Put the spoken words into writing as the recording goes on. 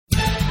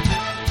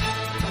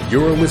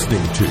You're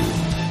listening to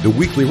the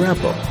Weekly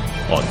Wrap-Up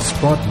on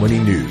Sprott Money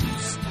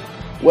News.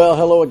 Well,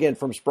 hello again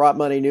from Sprott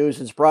Money News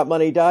and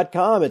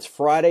SprottMoney.com. It's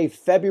Friday,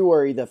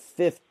 February the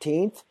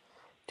 15th,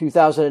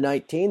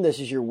 2019. This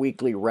is your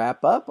Weekly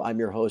Wrap-Up. I'm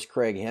your host,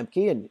 Craig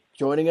Hemke, and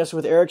joining us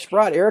with Eric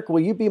Sprott. Eric,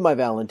 will you be my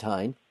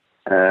Valentine?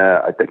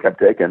 I think I'm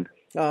taken.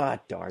 Ah,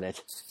 darn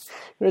it.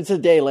 It's a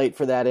day late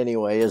for that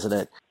anyway, isn't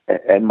it?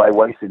 And my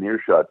wife's in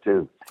earshot,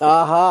 too.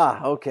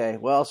 Aha, okay.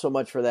 Well, so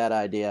much for that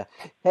idea.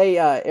 Hey,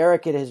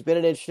 Eric, it has been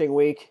an interesting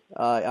week.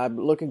 I'm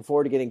looking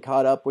forward to getting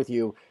caught up with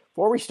you.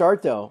 Before we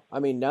start, though, I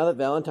mean, now that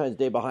Valentine's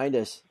Day behind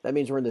us, that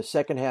means we're in the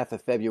second half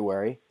of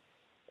February,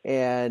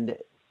 and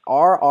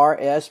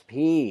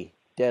RRSP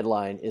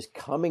deadline is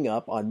coming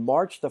up on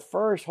March the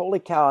 1st. Holy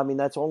cow, I mean,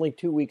 that's only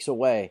 2 weeks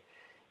away.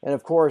 And,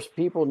 of course,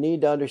 people need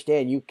to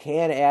understand you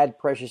can add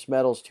precious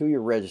metals to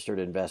your registered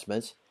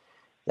investments.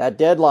 That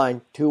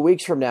deadline, 2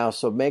 weeks from now,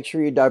 so make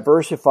sure you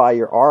diversify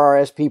your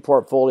RRSP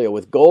portfolio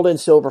with gold and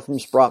silver from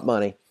Sprott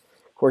Money.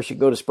 Of course, you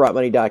go to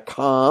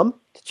SprottMoney.com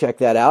to check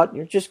that out.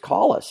 You just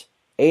call us,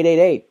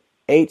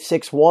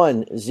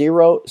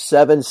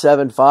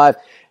 888-861-0775.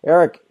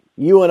 Eric,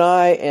 you and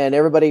I and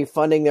everybody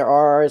funding their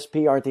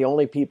RRSP aren't the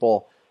only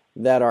people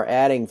that are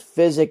adding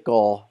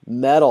physical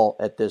metal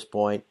at this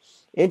point.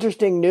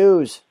 Interesting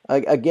news,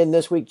 again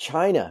this week,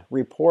 China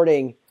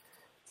reporting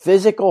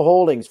physical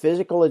holdings,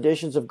 physical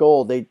additions of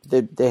gold.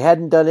 They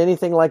hadn't done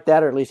anything like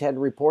that, or at least hadn't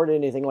reported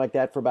anything like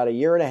that for about a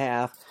year and a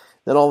half.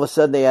 Then all of a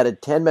sudden they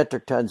added 10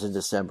 metric tons in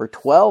December,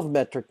 12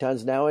 metric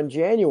tons now in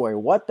January.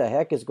 What the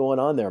heck is going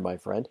on there, my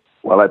friend?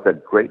 Well, that's a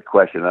great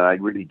question, and I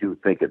really do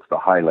think it's the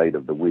highlight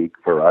of the week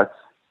for us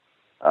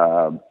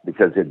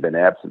because it had been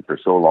absent for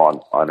so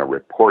long on a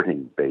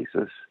reporting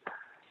basis.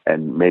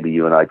 And maybe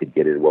you and I could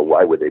get in, well,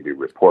 why would they be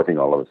reporting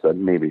all of a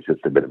sudden? Maybe it's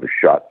just a bit of a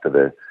shot to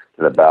the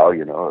bow,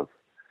 you know.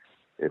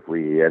 If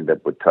we end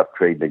up with tough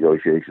trade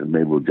negotiations,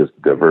 maybe we'll just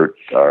divert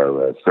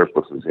our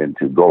surpluses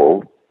into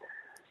gold.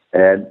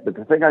 But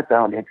the thing I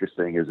found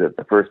interesting is that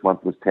the first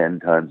month was 10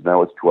 tons,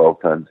 now it's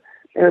 12 tons.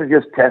 And they're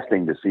just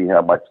testing to see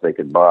how much they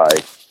can buy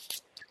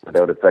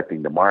without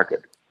affecting the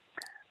market.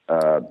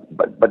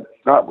 But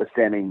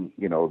notwithstanding,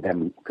 you know,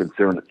 them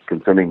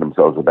concerning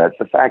themselves with that,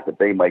 the fact that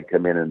they might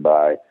come in and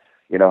buy,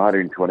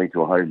 120 to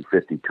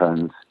 150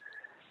 tons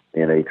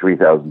in a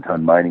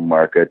 3,000-ton mining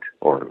market,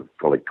 or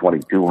like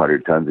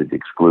 2,200 tons if you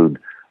exclude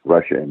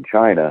Russia and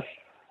China,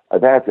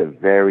 that's a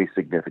very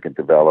significant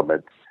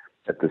development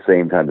at the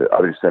same time that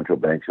other central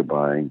banks are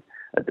buying,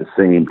 at the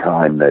same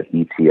time that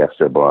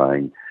ETFs are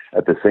buying,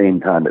 at the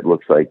same time it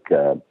looks like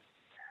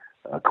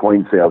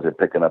coin sales are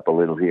picking up a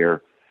little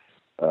here.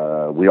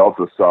 We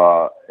also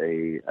saw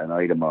an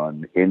item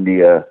on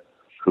India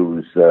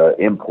whose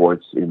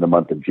imports in the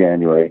month of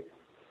January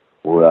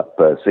were up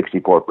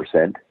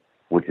 64%.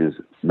 Which is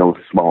no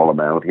small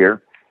amount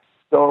here.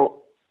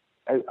 So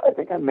I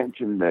think I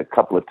mentioned a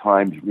couple of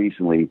times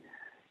recently,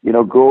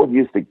 gold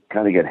used to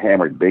kind of get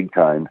hammered big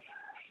time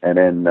and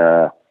then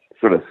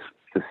sort of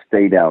to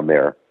stay down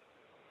there.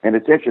 And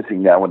it's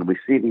interesting now when we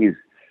see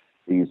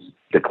these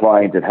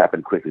declines that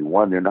happen quickly.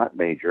 One, they're not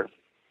major,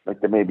 like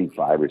they may be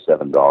 $5 or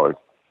 $7.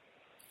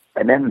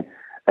 And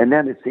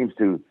then it seems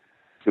to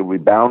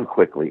rebound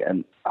quickly.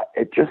 And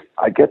I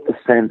get the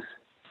sense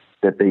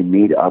that they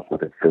meet up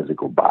with a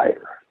physical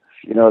buyer.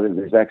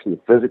 There's actually a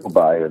physical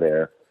buyer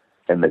there,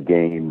 and the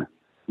game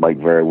might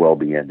very well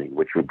be ending,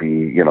 which would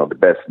be, the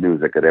best news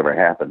that could ever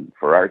happen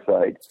for our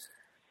side.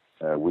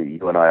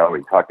 You and I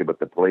already talked about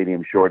the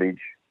palladium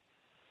shortage.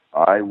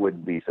 I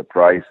wouldn't be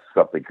surprised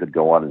something could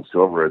go on in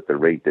silver at the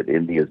rate that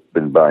India's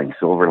been buying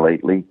silver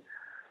lately,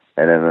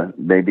 and then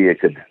maybe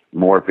it could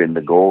morph into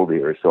gold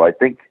here. So I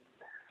think,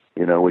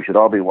 we should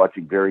all be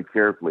watching very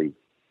carefully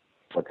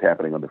what's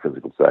happening on the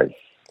physical side.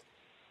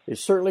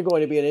 It's certainly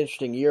going to be an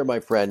interesting year, my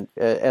friend,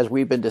 as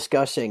we've been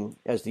discussing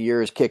as the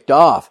year is kicked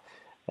off.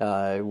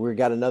 We've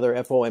got another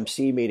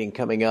FOMC meeting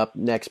coming up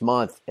next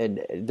month,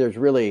 and there's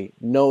really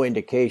no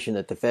indication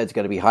that the Fed's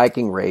going to be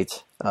hiking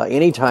rates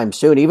anytime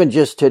soon. Even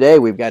just today,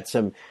 we've got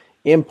some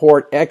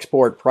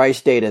import-export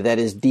price data that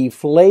is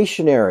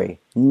deflationary,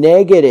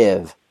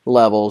 negative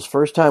levels.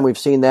 First time we've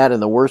seen that,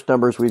 and the worst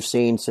numbers we've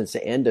seen since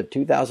the end of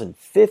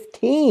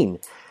 2015.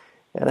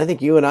 And I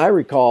think you and I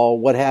recall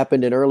what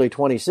happened in early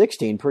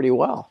 2016 pretty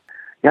well.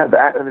 Yeah,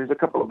 that, and there's a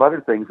couple of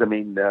other things. I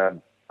mean,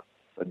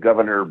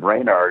 Governor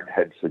Brainard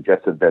had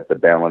suggested that the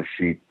balance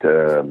sheet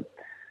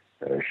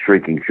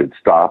shrinking should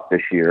stop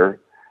this year.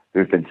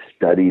 There's been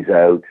studies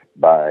out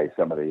by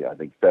some of the, I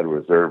think, Federal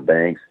Reserve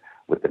banks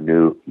with the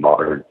new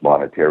modern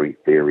monetary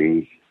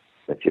theory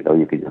that,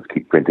 you can just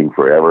keep printing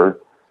forever.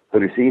 So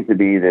there seems to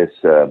be this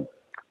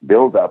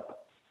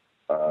buildup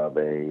of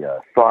a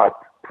thought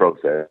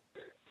process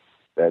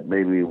that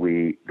maybe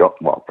we don't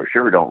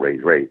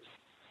raise rates,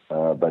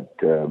 but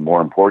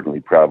more importantly,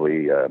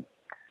 probably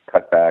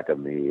cut back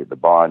on the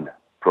bond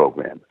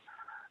program.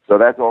 So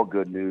that's all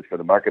good news for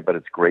the market, but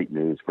it's great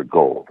news for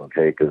gold,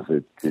 okay? Because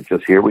it's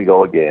just, here we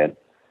go again.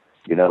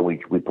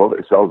 We pulled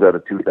ourselves out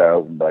of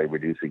 2000 by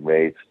reducing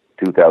rates,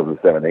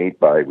 2007-8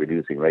 by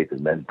reducing rates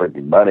and then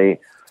printing money.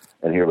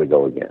 and here we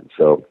go again.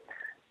 So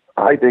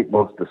I think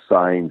most of the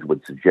signs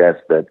would suggest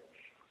that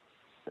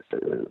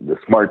the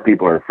smart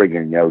people are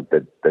figuring out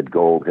that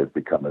gold has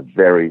become a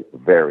very,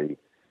 very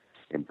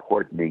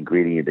important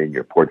ingredient in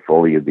your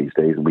portfolio these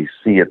days, and we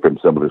see it from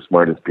some of the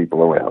smartest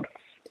people around.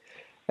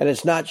 And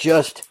it's not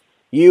just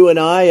you and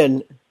I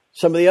and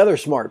some of the other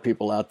smart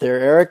people out there,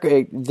 Eric.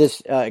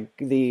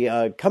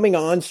 The coming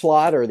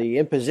onslaught or the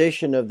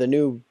imposition of the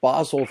new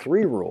Basel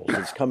III rules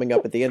is coming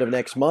up at the end of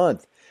next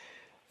month.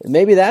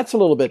 Maybe that's a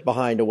little bit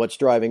behind to what's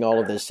driving all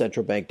of this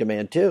central bank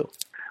demand too.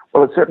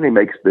 Well, it certainly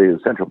makes the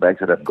central banks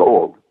that have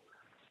gold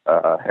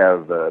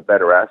have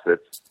better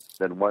assets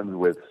than ones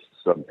with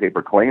some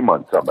paper claim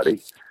on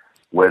somebody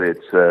when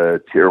it's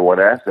a tier one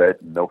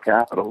asset, no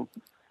capital.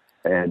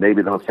 And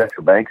maybe those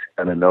central banks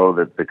kind of know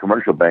that the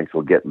commercial banks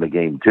will get in the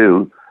game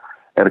too.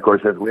 And of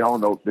course, as we all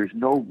know, there's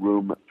no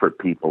room for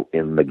people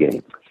in the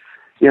game.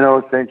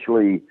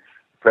 Essentially,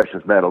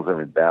 precious metals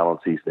are in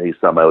balance these days,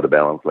 some out of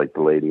balance like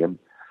palladium.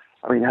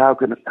 I mean, how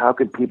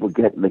can people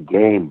get in the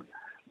game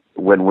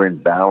when we're in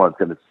balance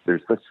and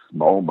there's such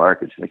small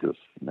markets? Think of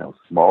how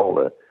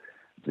small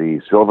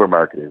the silver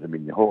market is. I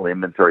mean, the whole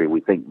inventory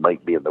we think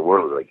might be in the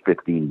world is like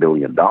 $15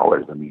 billion.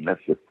 I mean,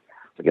 that's just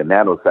like a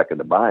nanosecond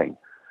of buying.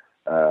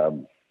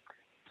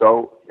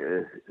 So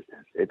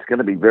it's going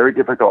to be very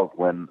difficult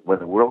when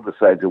the world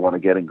decides they want to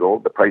get in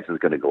gold. The price is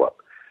going to go up,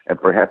 and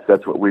perhaps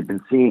that's what we've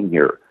been seeing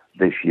here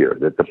this year.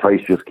 That the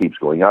price just keeps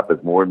going up as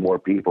more and more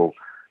people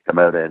come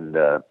out and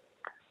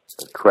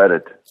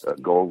credit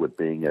gold with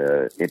being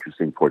an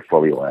interesting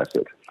portfolio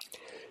asset.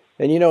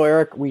 And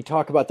Eric, we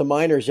talk about the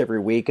miners every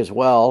week as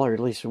well, or at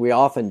least we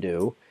often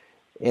do.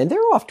 And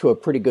they're off to a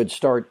pretty good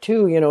start,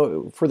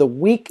 too. For the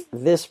week,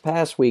 this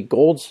past week,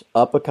 gold's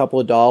up a couple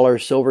of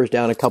dollars, silver's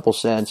down a couple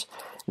cents.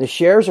 The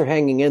shares are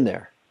hanging in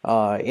there.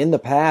 In the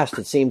past,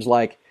 it seems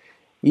like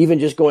even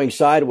just going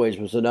sideways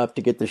was enough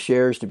to get the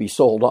shares to be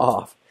sold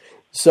off.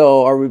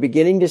 So are we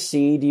beginning to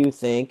see, do you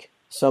think,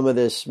 some of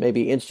this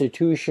maybe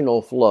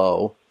institutional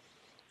flow,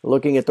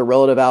 looking at the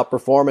relative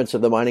outperformance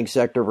of the mining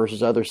sector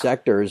versus other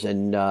sectors,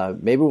 and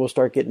maybe we'll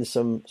start getting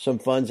some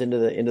funds into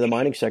the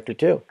mining sector,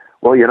 too?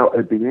 Well,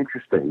 it'd be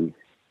interesting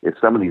if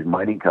some of these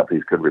mining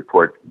companies could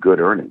report good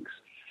earnings,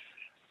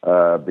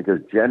 because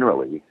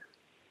generally,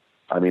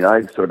 I mean,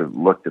 I've sort of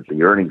looked at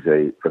the earnings.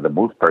 They, for the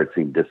most part,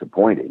 seem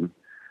disappointing.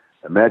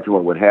 Imagine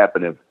what would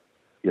happen if,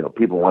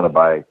 people want to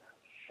buy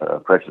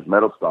precious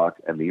metal stock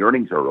and the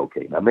earnings are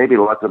okay. Now, maybe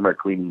lots of them are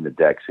cleaning the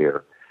decks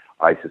here.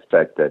 I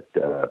suspect that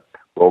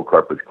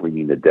Goldcorp was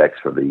cleaning the decks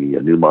for the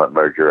Newmont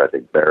merger. I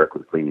think Barrick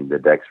was cleaning the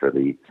decks for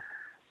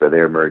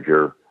their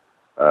merger.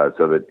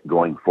 So that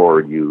going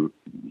forward,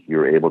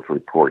 you're able to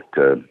report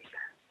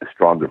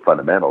stronger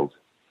fundamentals.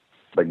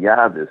 But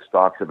yeah, the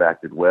stocks have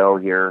acted well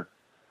here,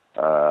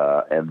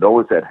 and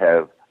those that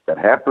have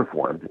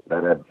performed,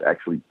 that have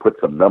actually put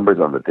some numbers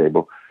on the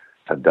table,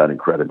 have done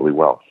incredibly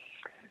well.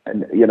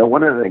 And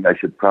one of the things I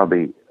should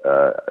probably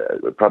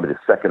the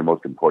second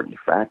most important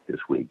fact this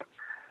week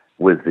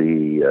was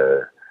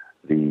the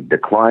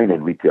decline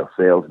in retail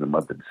sales in the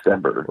month of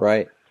December,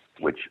 right,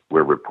 which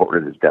were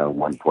reported as down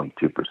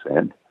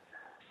 1.2%.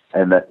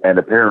 And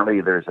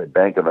apparently there's a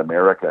Bank of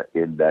America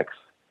index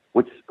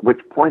which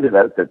pointed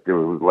out that there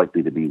was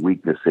likely to be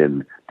weakness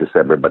in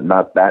December, but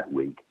not that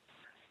weak.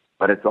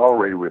 But it's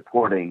already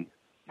reporting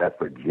that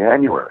for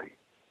January,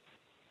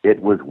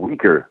 it was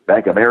weaker.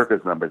 Bank of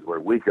America's numbers were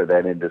weaker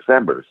than in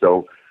December.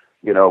 So,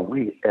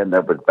 we end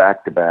up with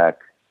back-to-back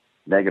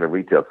negative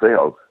retail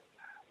sales.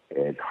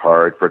 It's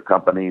hard for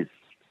companies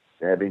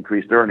to have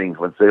increased earnings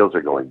when sales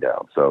are going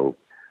down. So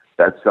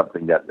that's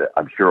something that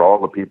I'm sure all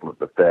the people at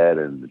the Fed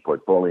and the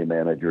portfolio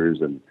managers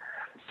and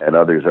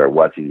others are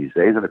watching these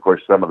days. And of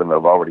course, some of them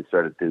have already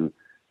started to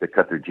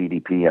cut their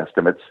GDP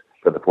estimates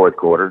for the fourth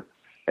quarter.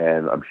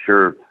 And I'm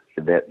sure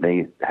that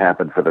may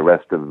happen for the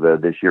rest of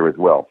this year as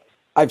well.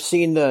 I've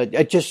seen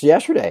just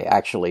yesterday,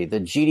 actually, the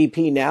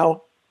GDP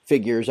Now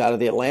figures out of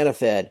the Atlanta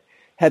Fed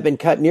have been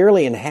cut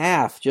nearly in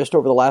half just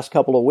over the last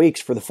couple of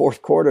weeks for the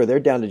fourth quarter. They're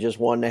down to just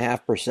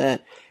 1.5%.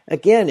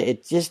 Again,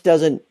 it just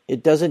doesn't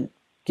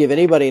give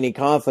anybody any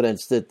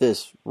confidence that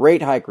this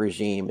rate hike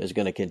regime is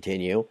going to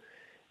continue.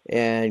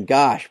 And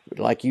gosh,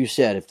 like you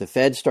said, if the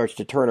Fed starts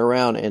to turn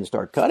around and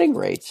start cutting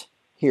rates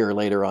here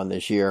later on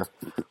this year,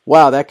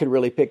 wow, that could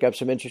really pick up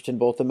some interest in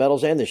both the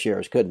metals and the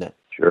shares, couldn't it?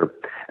 Sure.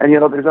 And,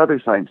 there's other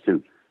signs,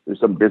 too. There's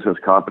some business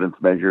confidence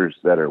measures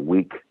that are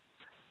weak.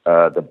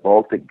 The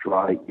Baltic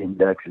Dry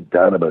Index is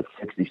down about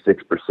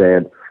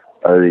 66%.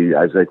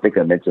 As I think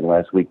I mentioned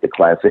last week, the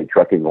Class A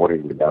trucking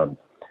orders were down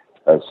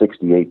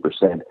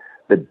 68%.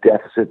 The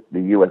deficit,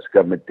 the U.S.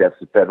 government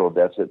deficit, federal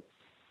deficit,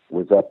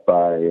 was up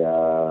by,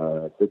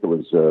 I think it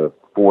was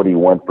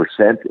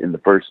 41% in the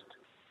first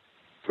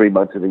 3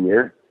 months of the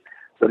year.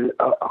 So there's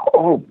a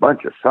whole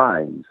bunch of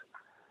signs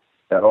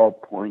that all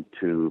point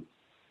to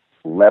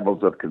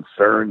levels of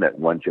concern that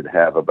one should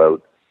have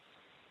about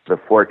the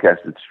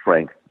forecasted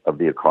strength of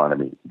the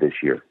economy this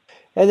year.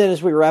 And then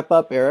as we wrap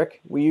up,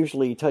 Eric, we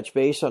usually touch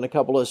base on a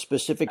couple of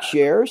specific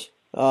shares.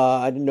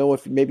 I didn't know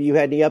if maybe you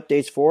had any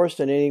updates for us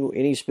and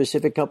any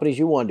specific companies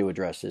you wanted to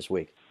address this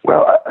week.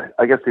 Well,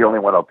 I guess the only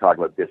one I'll talk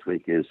about this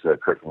week is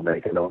Kirkland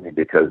Lake, and only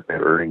because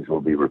their earnings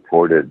will be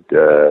reported,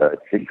 I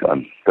think,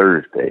 on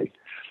Thursday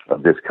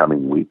of this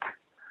coming week.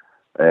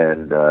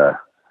 And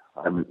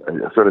I'm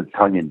sort of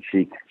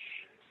tongue-in-cheek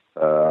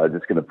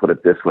just going to put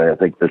it this way. I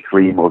think the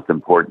three most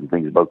important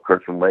things about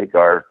Kirkland Lake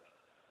are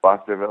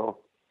Fosterville,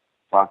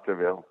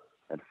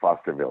 and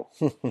Fosterville.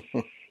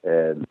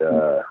 And,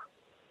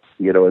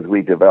 as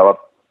we develop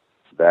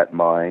that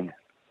mine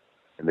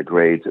and the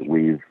grades that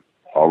we've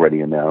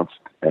already announced,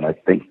 and I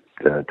think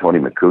Tony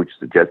McCooch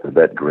suggested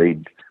that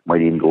grade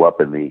might even go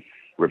up in the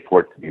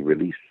report to be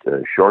released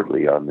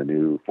shortly on the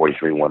new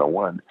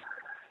 43-101.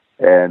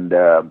 And,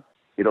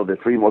 the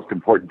three most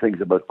important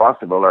things about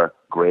Fosterville are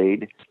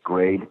grade,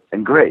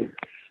 and grade.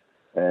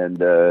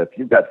 And if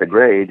you've got the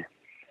grade,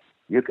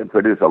 you can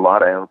produce a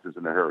lot of ounces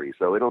in a hurry.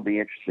 So it'll be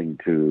interesting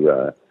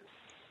to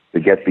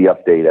get the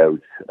update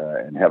out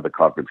and have the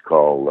conference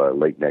call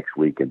late next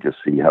week and just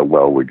see how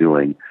well we're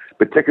doing,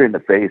 particularly in the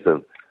face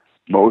of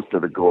most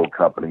of the gold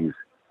companies.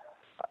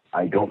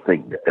 I don't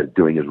think is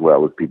doing as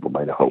well as people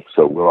might have hoped.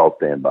 So we'll all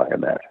stand by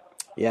on that.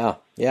 Yeah,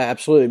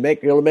 absolutely.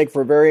 It'll make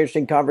for a very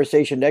interesting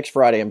conversation next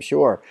Friday, I'm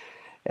sure.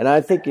 And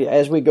I think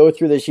as we go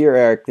through this year,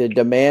 Eric, the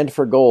demand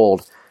for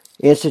gold,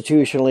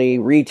 institutionally,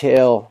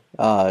 retail,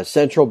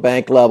 central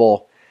bank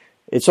level,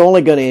 it's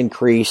only going to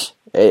increase.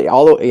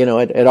 Although,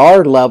 at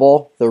our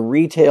level, the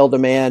retail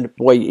demand,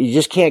 boy, you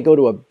just can't go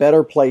to a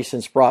better place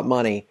than Sprott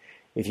Money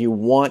if you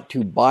want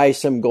to buy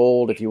some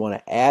gold, if you want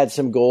to add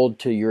some gold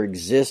to your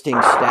existing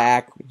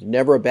stack. It's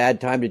never a bad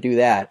time to do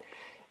that.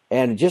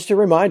 And just a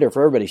reminder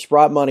for everybody,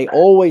 Sprott Money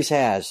always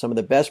has some of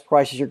the best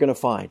prices you're going to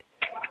find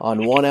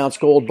on 1 ounce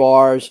gold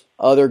bars,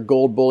 other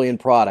gold bullion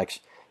products.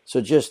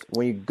 So just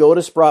when you go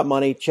to Sprott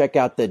Money, check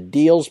out the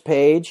deals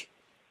page.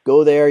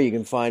 Go there. You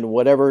can find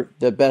whatever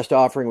the best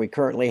offering we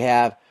currently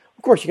have.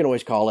 Of course, you can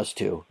always call us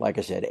too. Like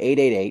I said,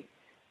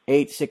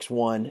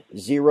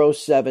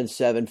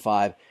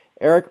 888-861-0775.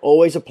 Eric,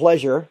 always a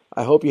pleasure.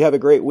 I hope you have a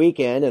great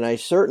weekend, and I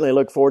certainly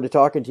look forward to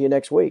talking to you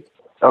next week.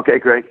 Okay,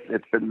 great.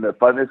 It's been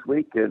fun this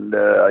week, and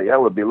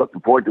we'll be looking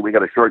forward to. We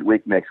got a short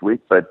week next week,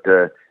 but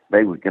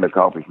maybe we can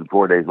accomplish in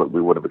 4 days what we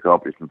would have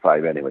accomplished in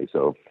 5 anyway.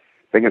 So,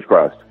 fingers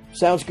crossed.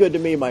 Sounds good to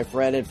me, my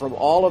friend. And from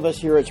all of us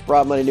here at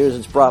Sprott Money News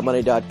and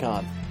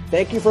SprottMoney.com,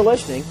 thank you for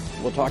listening.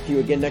 We'll talk to you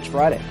again next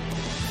Friday.